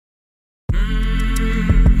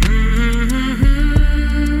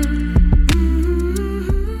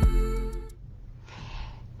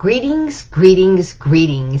Greetings, greetings,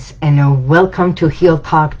 greetings, and welcome to Heal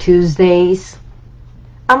Talk Tuesdays.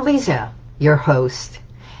 I'm Lisa, your host.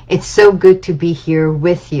 It's so good to be here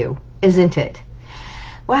with you, isn't it?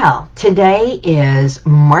 Well, today is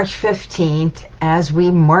March 15th as we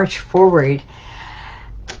march forward.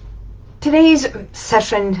 Today's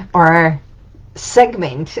session or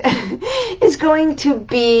segment is going to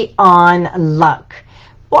be on luck.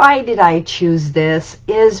 Why did I choose this?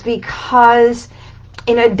 Is because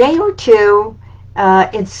in a day or two,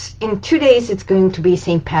 in 2 days, it's going to be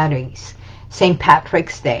St.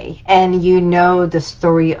 Patrick's Day. And you know the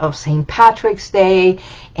story of St. Patrick's Day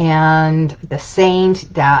and the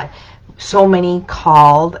saint that so many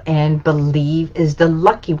called and believe is the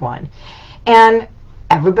lucky one. And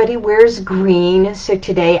everybody wears green. So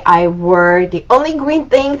today I wore the only green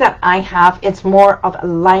thing that I have. It's more of a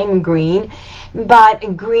lime green,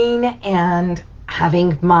 but green, and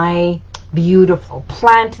having my beautiful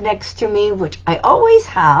plant next to me, which I always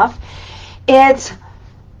have.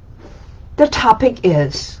 The topic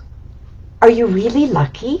is, are you really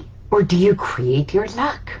lucky, or do you create your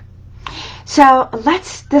luck? So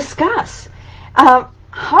let's discuss.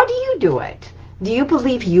 How do you do it? Do you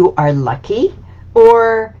believe you are lucky,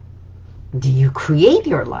 or do you create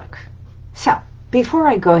your luck? So before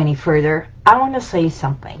I go any further, I want to say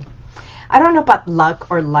something. I don't know about luck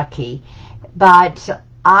or lucky, but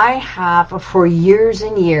I have for years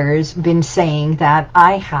and years been saying that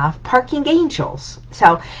I have parking angels.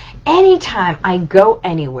 So anytime I go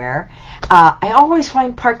anywhere, I always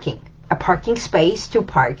find a parking space to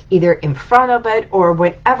park, either in front of it or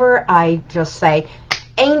whenever. I just say,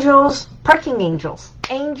 angels, parking angels,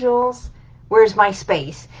 angels, where's my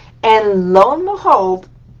space? And lo and behold,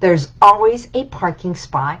 there's always a parking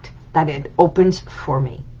spot that it opens for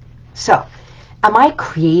me. So am I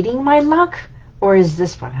creating my luck? Or is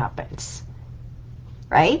this what happens?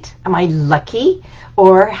 Right? Am I lucky?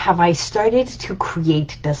 Or have I started to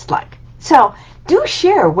create this luck? So do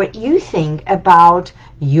share what you think about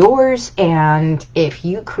yours, and if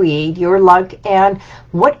you create your luck, and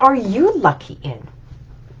what are you lucky in?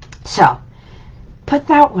 So put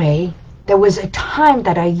that way, there was a time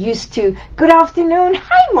that I used to, good afternoon,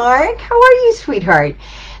 hi Mark, how are you, sweetheart?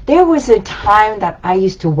 There was a time that I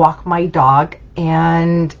used to walk my dog,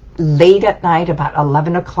 and late at night, about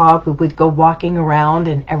 11 o'clock, we would go walking around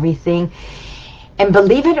and everything. And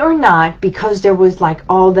believe it or not, because there was like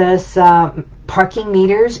all this parking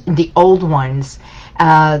meters, the old ones,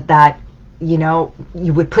 that, you know,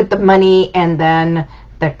 you would put the money and then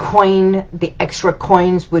the extra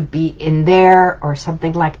coins would be in there or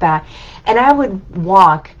something like that. And I would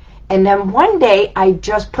walk, and then one day I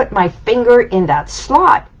just put my finger in that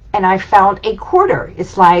slot and I found a quarter.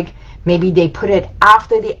 It's like, maybe they put it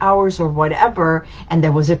after the hours or whatever, and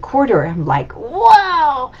there was a quarter. I'm like,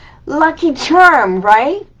 wow, lucky charm,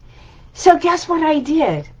 right? So guess what I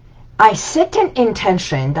did? I set an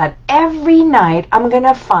intention that every night I'm going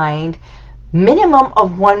to find minimum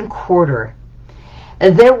of 1 quarter.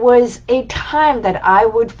 There was a time that I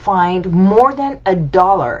would find more than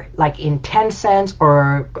 $1, like in 10 cents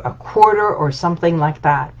or a quarter or something like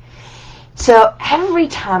that. So every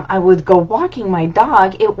time I would go walking my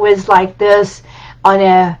dog, it was like this on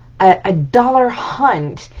a dollar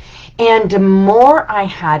hunt. And the more I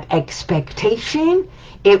had expectation,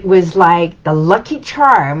 it was like the lucky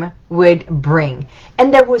charm would bring.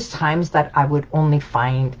 And there was times that I would only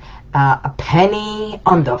find a penny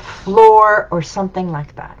on the floor or something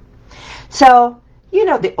like that. So, you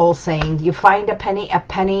know the old saying, you find a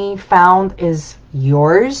penny found is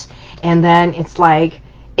yours. And then it's like,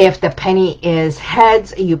 if the penny is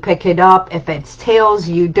heads, you pick it up. If it's tails,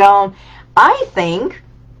 you don't. I think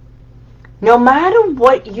no matter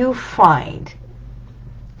what you find,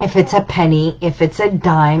 if it's a penny, if it's a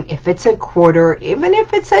dime, if it's a quarter, even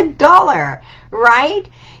if it's $1, right?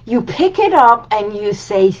 You pick it up and you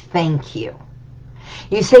say thank you.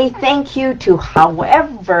 You say thank you to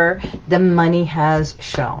however the money has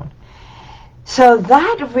shown. So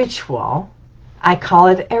that ritual, I call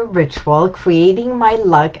it a ritual, creating my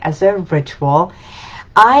luck as a ritual.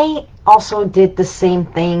 I also did the same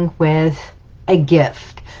thing with a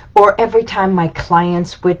gift, or every time my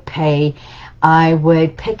clients would pay, I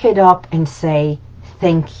would pick it up and say,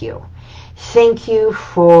 thank you. Thank you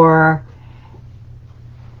for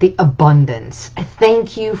the abundance.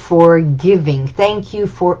 Thank you for giving. Thank you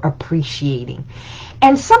for appreciating.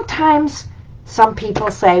 And sometimes some people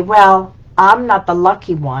say, well, I'm not the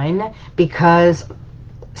lucky one because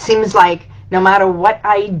seems like no matter what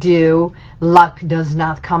I do, luck does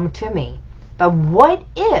not come to me. But what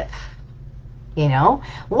if,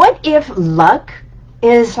 what if luck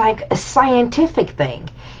is like a scientific thing.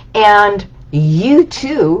 And you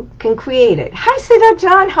too can create it. Hi, Sita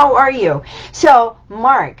John. How are you? So,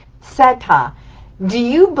 Mark, Seta, do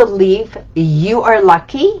you believe you are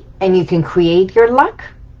lucky and you can create your luck?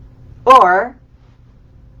 Or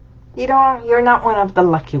you're not one of the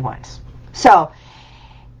lucky ones. So,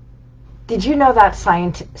 did you know that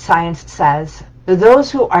science says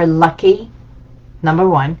those who are lucky, number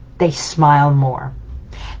one, they smile more.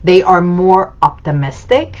 They are more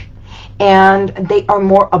optimistic and they are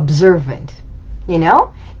more observant. You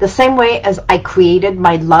know, the same way as I created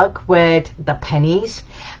my luck with the pennies.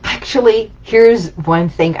 Actually, here's one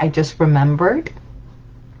thing I just remembered.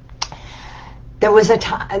 There was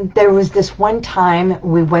this one time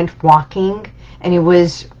we went walking, and it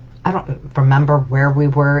was, I don't remember where we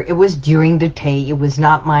were. It was during the day. It was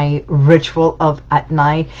not my ritual of at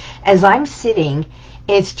night. As I'm sitting,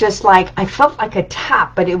 it's just like I felt like a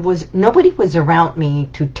tap, but nobody was around me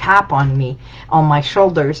to tap on me on my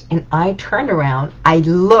shoulders. And I turn around, I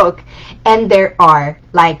look, and there are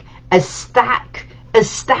like a stack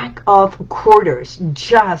of quarters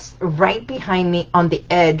just right behind me on the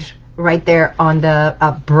edge, right there on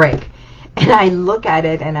the brick. And I look at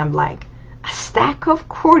it and I'm like, a stack of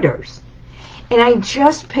quarters. And I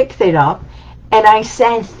just picked it up and I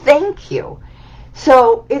said, thank you.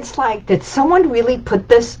 So it's like, did someone really put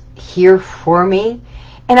this here for me?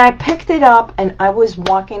 And I picked it up and I was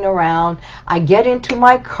walking around. I get into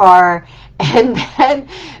my car and then,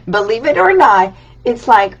 believe it or not, it's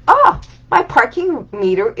like, my parking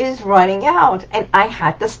meter is running out. And I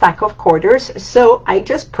had the stack of quarters, so I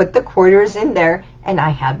just put the quarters in there and I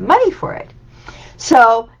had money for it.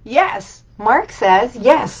 So yes, Mark says,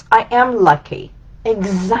 yes, I am lucky.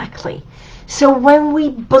 Exactly. So when we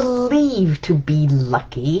believe to be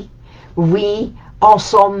lucky, we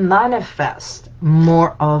also manifest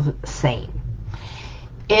more of same.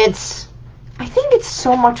 I think it's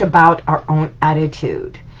so much about our own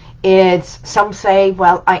attitude. Some say,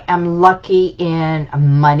 well, I am lucky in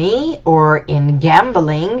money or in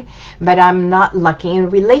gambling, but I'm not lucky in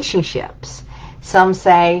relationships. Some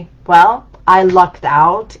say, well, I lucked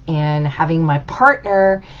out in having my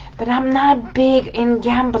partner, but I'm not big in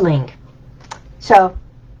gambling. So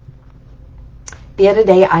the other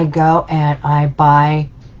day I go and I buy,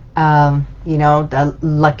 the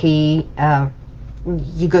lucky,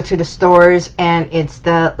 you go to the stores and it's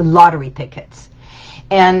the lottery tickets.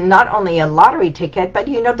 And not only a lottery ticket, but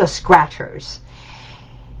the scratchers.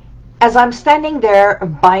 As I'm standing there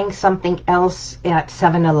buying something else at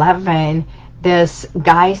 7-Eleven, this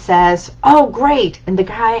guy says, oh, great. And the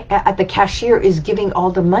guy at the cashier is giving all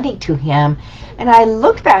the money to him. And I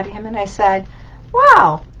looked at him and I said,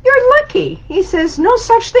 wow, you're lucky. He says, no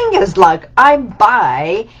such thing as luck. I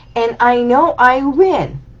buy and I know I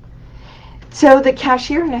win. So the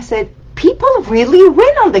cashier, and I said, people really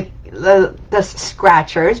win on the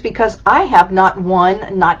scratchers because I have not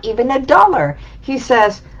won, not even $1. He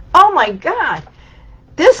says, oh my God,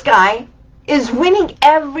 this guy is winning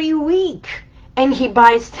every week. And he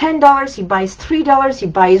buys $10, he buys $3, he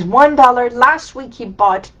buys $1. Last week he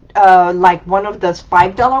bought like one of those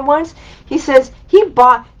 $5 ones. He says he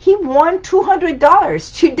won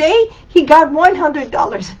 $200. Today he got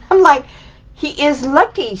 $100. I'm like, he is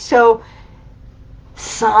lucky. So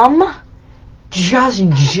some just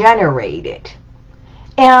generate it.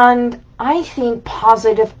 And I think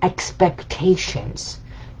positive expectations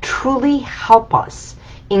truly help us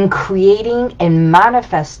in creating and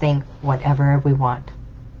manifesting whatever we want.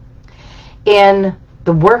 In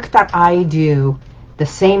the work that I do, the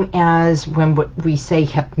same as when we say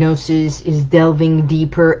hypnosis is delving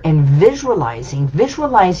deeper and visualizing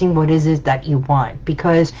what is it that you want.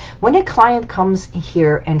 Because when a client comes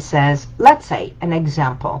here and says, let's say an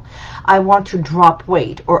example, I want to drop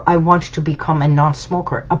weight or I want to become a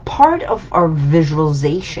non-smoker, a part of our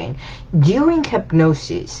visualization during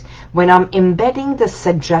hypnosis, when I'm embedding the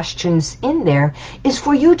suggestions in there, is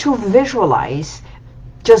for you to visualize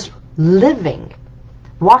just living,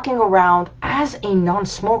 walking around as a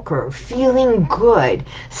non-smoker, feeling good,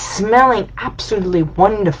 smelling absolutely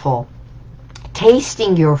wonderful,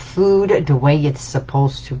 tasting your food the way it's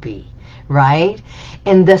supposed to be, right?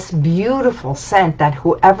 And this beautiful scent that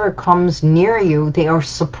whoever comes near you, they are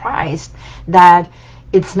surprised that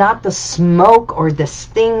it's not the smoke or the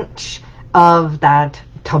stench of that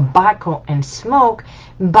tobacco and smoke,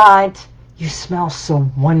 but you smell so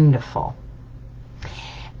wonderful.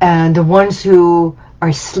 And the ones who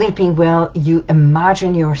are sleeping well, you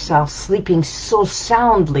imagine yourself sleeping so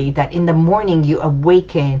soundly that in the morning you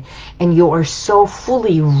awaken and you are so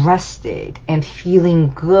fully rested and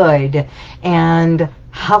feeling good and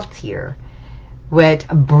healthier. with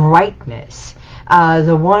brightness.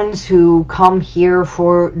 The ones who come here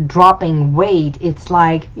for dropping weight, it's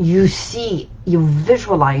like you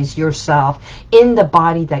visualize yourself in the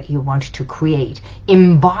body that you want to create,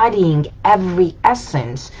 embodying every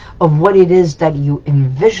essence of what it is that you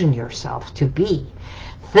envision yourself to be.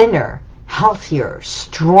 Thinner, healthier,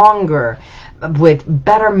 stronger, with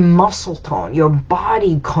better muscle tone, your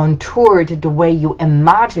body contoured the way you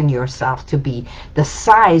imagine yourself to be. The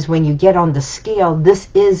size, when you get on the scale, this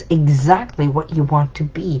is exactly what you want to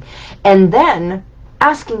be. And then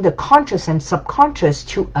asking the conscious and subconscious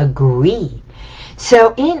to agree.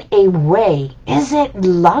 So in a way, is it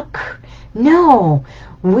luck? No,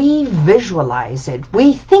 we visualize it.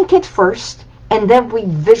 We think it first, and then we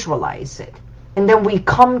visualize it. And then we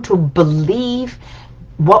come to believe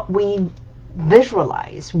what we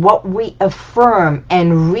visualize, what we affirm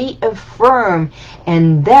and reaffirm,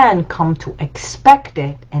 and then come to expect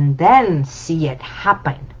it and then see it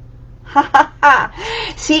happen.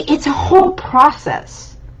 See, it's a whole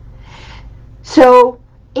process. So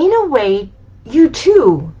in a way, you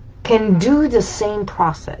too can do the same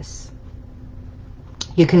process.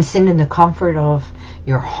 You can sit in the comfort of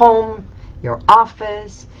your home, your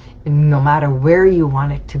office, no matter where you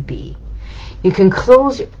want it to be. You can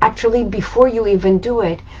close, actually, before you even do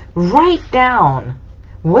it, write down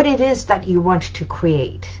what it is that you want to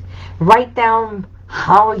create. Write down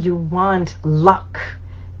how you want luck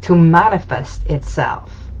to manifest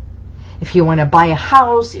itself. If you want to buy a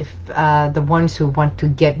house, if the ones who want to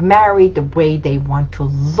get married, the way they want to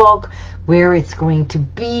look, where it's going to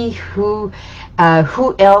be, who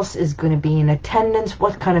else is going to be in attendance,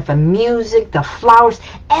 what kind of a music, the flowers,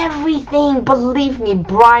 everything. Believe me,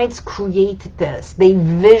 brides create this. They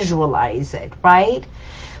visualize it, right?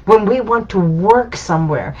 When we want to work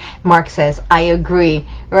somewhere, Mark says, I agree,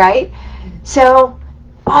 right? So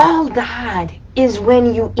all that is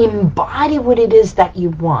when you embody what it is that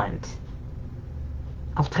you want.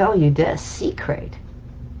 I'll tell you this secret.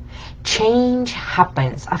 Change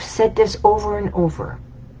happens. I've said this over and over.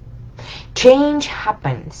 Change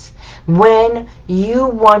happens when you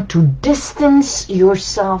want to distance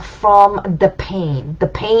yourself from the pain. The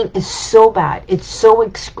pain is so bad, it's so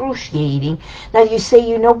excruciating that you say,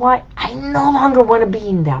 you know what? I no longer want to be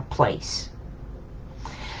in that place.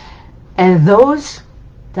 And those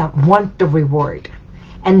that want the reward,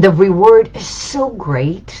 and the reward is so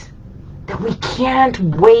great that we can't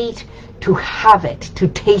wait to have it, to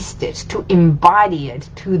taste it, to embody it,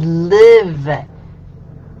 to live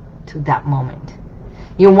to that moment.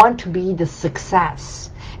 You want to be the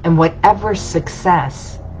success, and whatever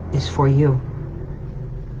success is for you.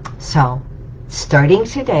 So, starting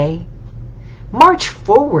today, march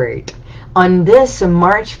forward on this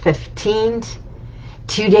March 15th,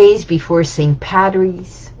 2 days before St.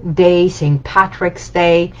 Patrick's Day, St. Patrick's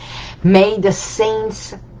Day. May the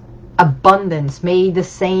saints' abundance, may the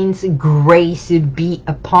saints' grace be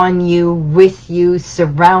upon you, with you,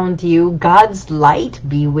 surround you. God's light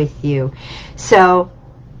be with you. So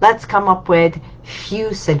let's come up with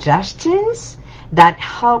few suggestions that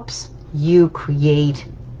helps you create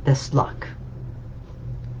this luck.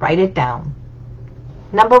 Write it down.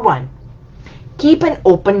 Number 1, keep an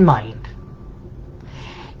open mind.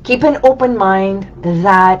 Keep an open mind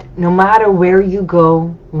that no matter where you go,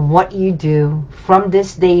 what you do, from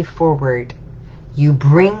this day forward, you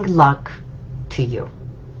bring luck to you.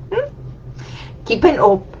 Keep an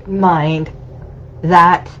open mind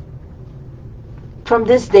that from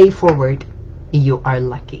this day forward, you are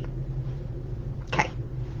lucky. Okay.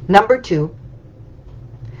 Number 2,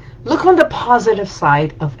 look on the positive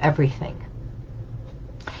side of everything.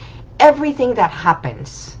 Everything that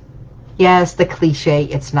happens. Yes, the cliche,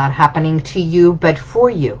 it's not happening to you, but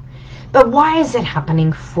for you. But why is it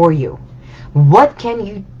happening for you? What can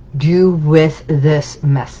you do with this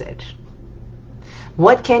message?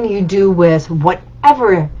 What can you do with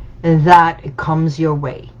whatever that comes your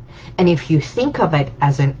way? And if you think of it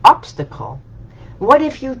as an obstacle, what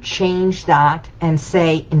if you change that and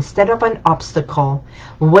say, instead of an obstacle,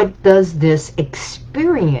 what does this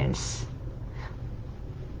experience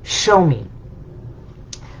show me?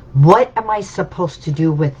 What am I supposed to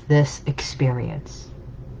do with this experience?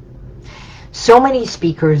 So many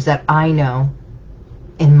speakers that I know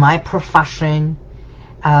in my profession,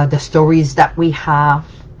 the stories that we have,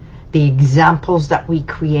 the examples that we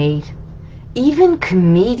create, even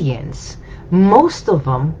comedians, most of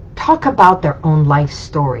them talk about their own life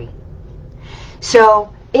story.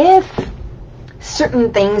 So if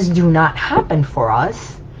certain things do not happen for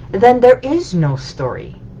us, then there is no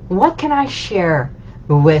story. What can I share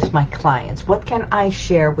with my clients? What can I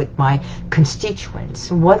share with my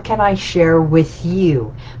constituents? What can I share with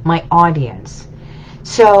you, my audience?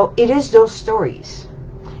 So it is those stories,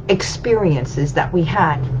 experiences that we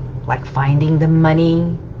had, like finding the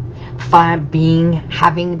money,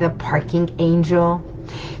 having the parking angel.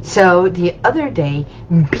 So the other day,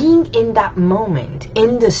 being in that moment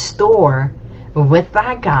in the store with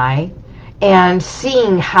that guy and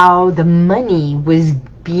seeing how the money was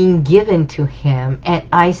being given to him, and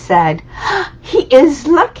I said, he is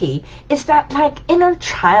lucky. It's that like inner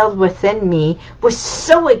child within me was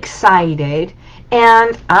so excited,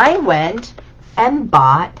 and I went and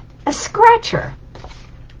bought a scratcher.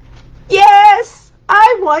 Yes,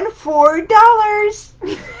 I won $4.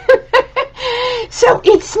 So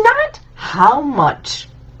it's not how much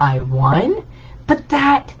I won, but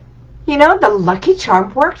that, the Lucky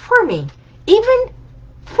Charm worked for me. Even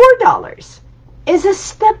 $4 is a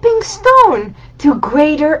stepping stone to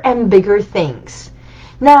greater and bigger things.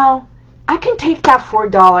 Now, I can take that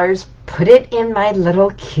 $4, put it in my little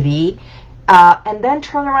kitty, and then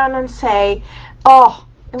turn around and say, oh,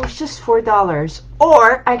 it was just $4.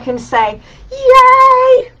 Or I can say,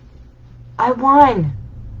 yay, I won.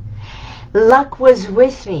 Luck was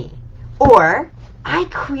with me. Or I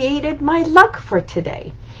created my luck for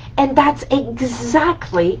today. And that's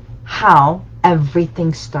exactly how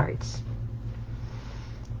everything starts.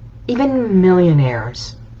 Even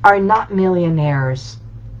millionaires are not millionaires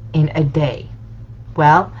in a day.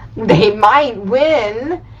 Well, they might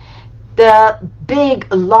win the big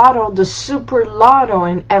lotto, the super lotto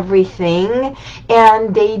and everything,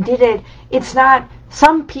 and they did it. It's not,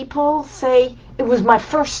 some people say, it was my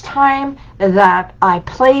first time that I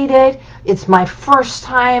played it. It's my first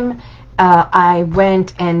time I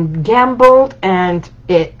went and gambled, and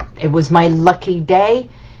it was my lucky day.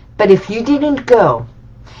 But if you didn't go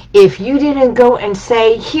and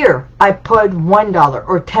say, here, I put $1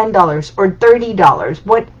 or $10 or $30,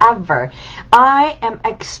 whatever, I am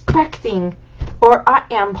expecting or I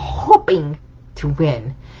am hoping to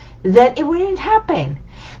win, then it wouldn't happen.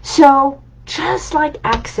 So just like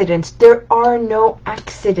accidents, there are no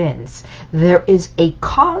accidents. There is a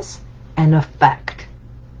cause and effect.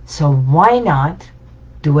 So why not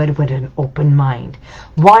do it with an open mind?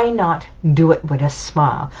 Why not do it with a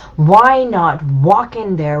smile? Why not walk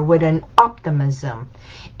in there with an optimism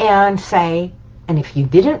and say, and if you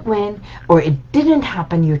didn't win or it didn't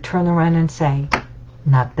happen, you turn around and say,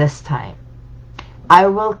 not this time. I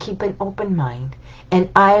will keep an open mind and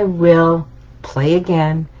I will play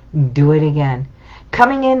again, do it again.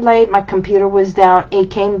 Coming in late, my computer was down.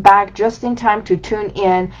 It came back just in time to tune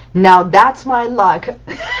in. Now that's my luck.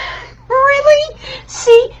 Really?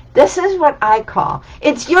 See, this is what I call.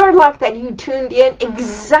 It's your luck that you tuned in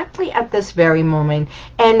exactly at this very moment.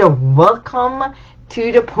 And welcome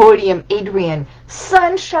to the podium, Adrienne.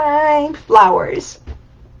 Sunshine flowers.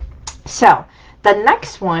 So, the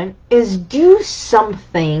next one is do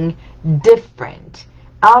something different,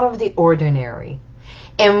 out of the ordinary.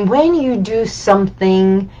 And when you do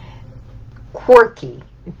something quirky,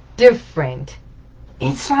 different,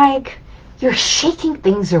 it's like you're shaking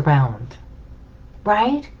things around,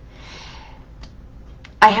 right?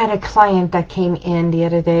 I had a client that came in the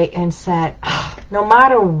other day and said, oh, no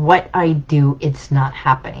matter what I do, it's not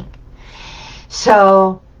happening.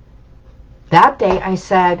 So that day I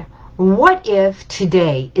said, what if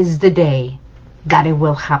today is the day that it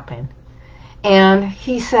will happen? And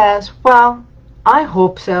he says, well, I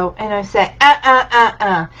hope so. And I said,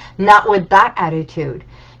 not with that attitude.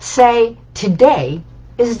 Say, today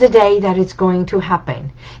is the day that it's going to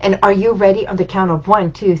happen. And are you ready? On the count of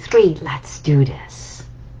 1, 2, 3, let's do this.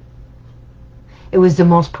 It was the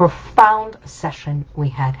most profound session we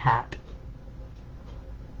had.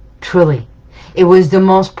 Truly. It was the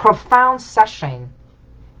most profound session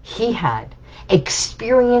he had,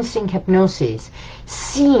 experiencing hypnosis,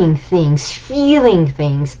 seeing things, feeling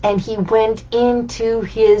things, and he went into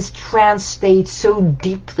his trance state so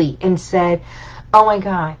deeply and said, oh my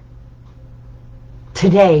God,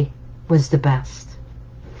 today was the best.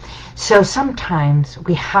 So sometimes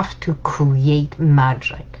we have to create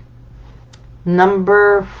magic.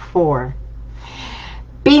 Number 4,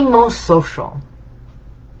 be most social.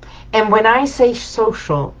 And when I say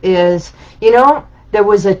social is, there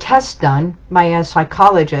was a test done by a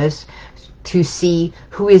psychologist to see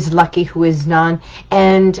who is lucky, who is not.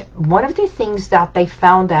 And one of the things that they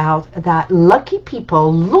found out that lucky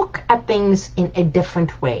people look at things in a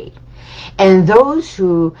different way. And those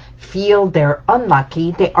who feel they're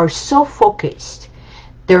unlucky, they are so focused.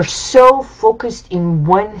 They're so focused in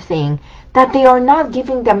one thing that they are not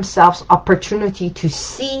giving themselves opportunity to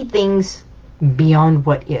see things beyond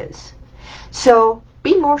what is. So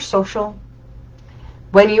be more social.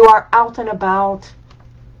 When you are out and about,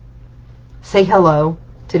 say hello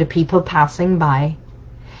to the people passing by.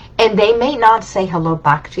 And they may not say hello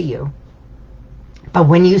back to you. But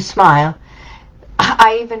when you smile,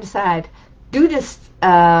 I even said, do this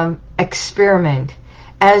experiment.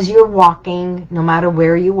 As you're walking, no matter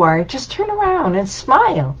where you are, just turn around and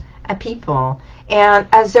smile at people. And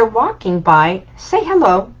as they're walking by, say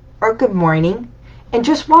hello or good morning and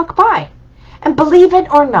just walk by. And believe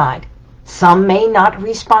it or not, some may not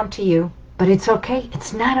respond to you, but it's okay.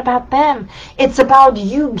 It's not about them. It's about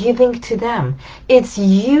you giving to them. It's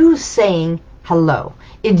you saying hello.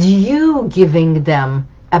 It's you giving them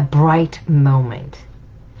a bright moment.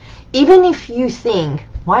 Even if you think,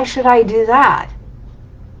 why should I do that?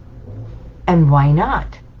 And why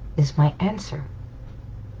not is my answer.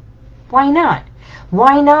 Why not?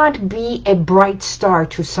 Why not be a bright star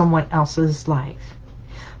to someone else's life?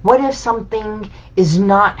 What if something is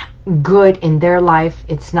not good in their life?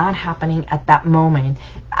 It's not happening at that moment.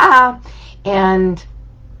 And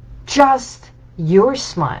just your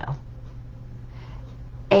smile,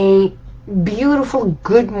 a beautiful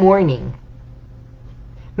good morning,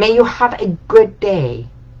 may you have a good day,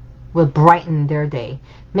 will brighten their day.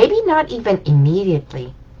 Maybe not even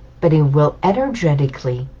immediately, but it will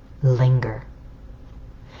energetically linger.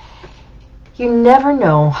 You never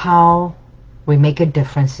know how we make a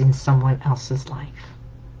difference in someone else's life.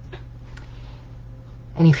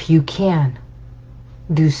 And if you can,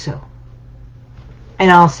 do so. And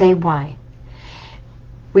I'll say why.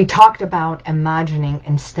 We talked about imagining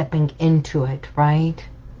and stepping into it, right?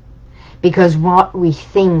 Because what we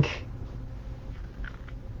think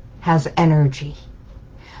has energy.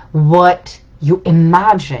 What you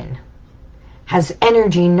imagine has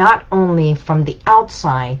energy not only from the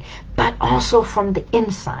outside, but also from the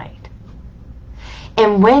inside.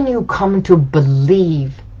 And when you come to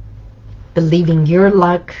believing your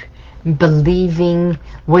luck, believing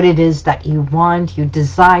what it is that you want, you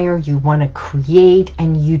desire, you want to create,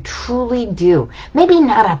 and you truly do. Maybe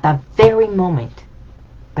not at that very moment,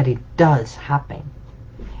 but it does happen.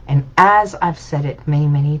 And as I've said it many,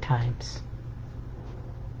 many times,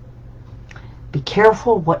 be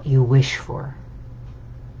careful what you wish for,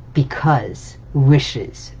 because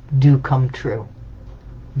wishes do come true.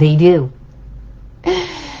 They do.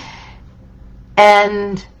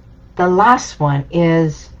 And the last one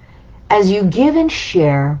is, as you give and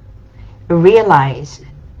share, realize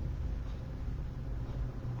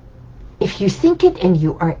if you think it and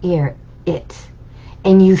you are it,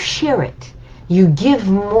 and you share it, you give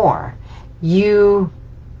more, you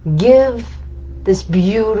give this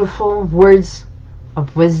beautiful words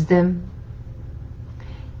of wisdom,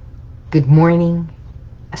 good morning,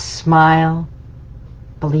 a smile,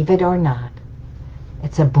 believe it or not,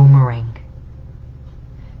 it's a boomerang.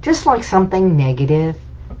 Just like something negative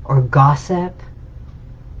or gossip,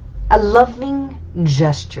 a loving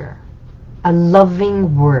gesture, a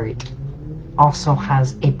loving word also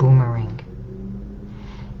has a boomerang.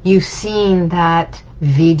 You've seen that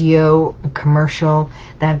video commercial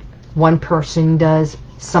that one person does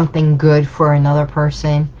something good for another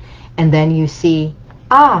person, and then you see,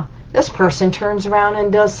 this person turns around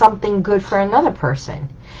and does something good for another person.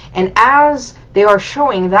 And as they are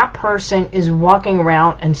showing, that person is walking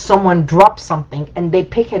around and someone drops something and they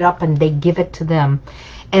pick it up and they give it to them.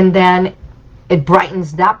 And then it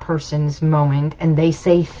brightens that person's moment and they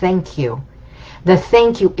say thank you. The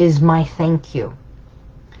thank you is my thank you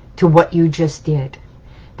to what you just did.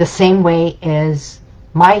 The same way as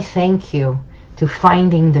my thank you to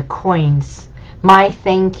finding the coins. My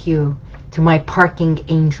thank you to my parking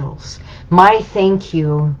angels. My thank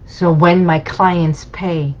you so when my clients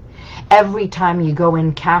pay, every time you go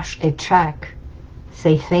and cash a check,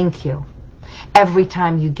 say thank you. Every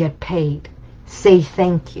time you get paid, say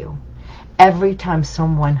thank you. Every time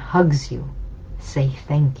someone hugs you, say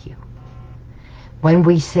thank you. When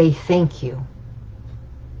we say thank you,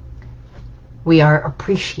 we are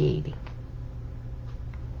appreciating.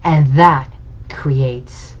 And that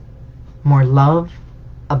creates more love,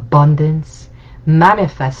 abundance,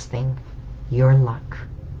 manifesting your luck.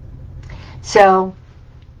 So,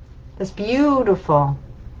 that's beautiful.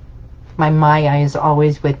 My Maya is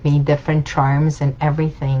always with me, different charms and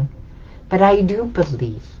everything. But I do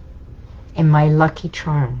believe in my lucky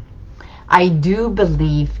charm. I do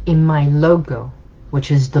believe in my logo,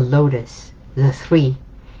 which is the lotus, the 3.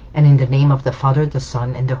 And in the name of the Father, the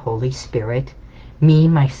Son, and the Holy Spirit, me,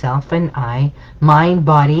 myself, and I, mind,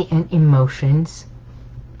 body, and emotions.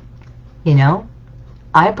 You know,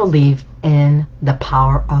 I believe in the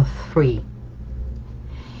power of 3.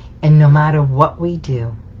 And no matter what we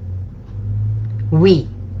do, we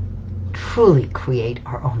truly create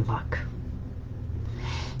our own luck.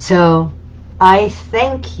 So I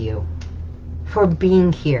thank you for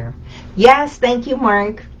being here. Yes, thank you,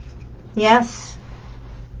 Mark. Yes.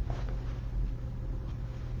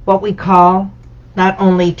 What we call not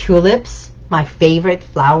only tulips, my favorite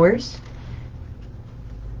flowers,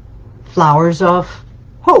 flowers of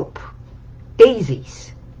hope,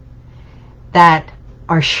 daisies, that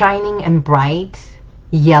are shining and bright,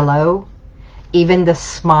 yellow, even the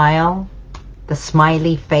smile, the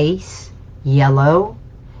smiley face, yellow,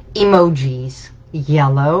 emojis,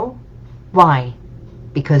 yellow. Why?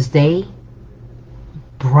 Because they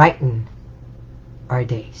brighten our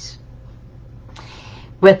days.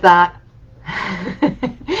 With that,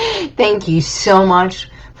 thank you so much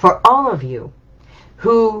for all of you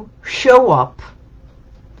who show up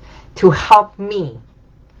to help me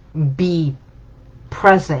be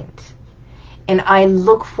present. And I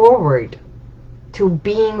look forward to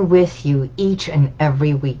being with you each and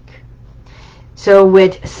every week. So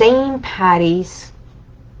with St. Patty's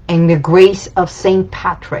and the grace of St.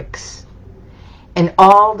 Patrick's and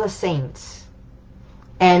all the saints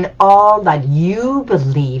and all that you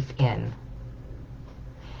believe in,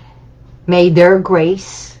 may their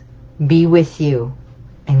grace be with you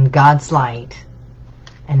and God's light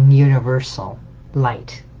and universal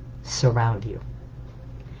light surround you.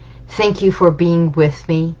 Thank you for being with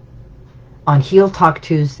me on Heal Talk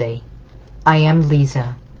Tuesday. I am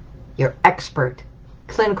Lisa, your expert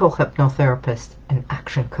clinical hypnotherapist and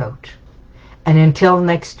action coach. And until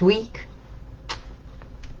next week,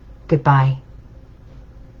 goodbye.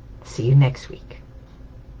 See you next week.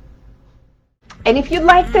 And if you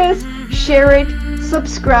like this, share it,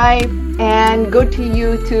 subscribe, and go to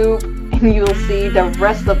YouTube and you'll see the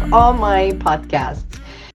rest of all my podcasts.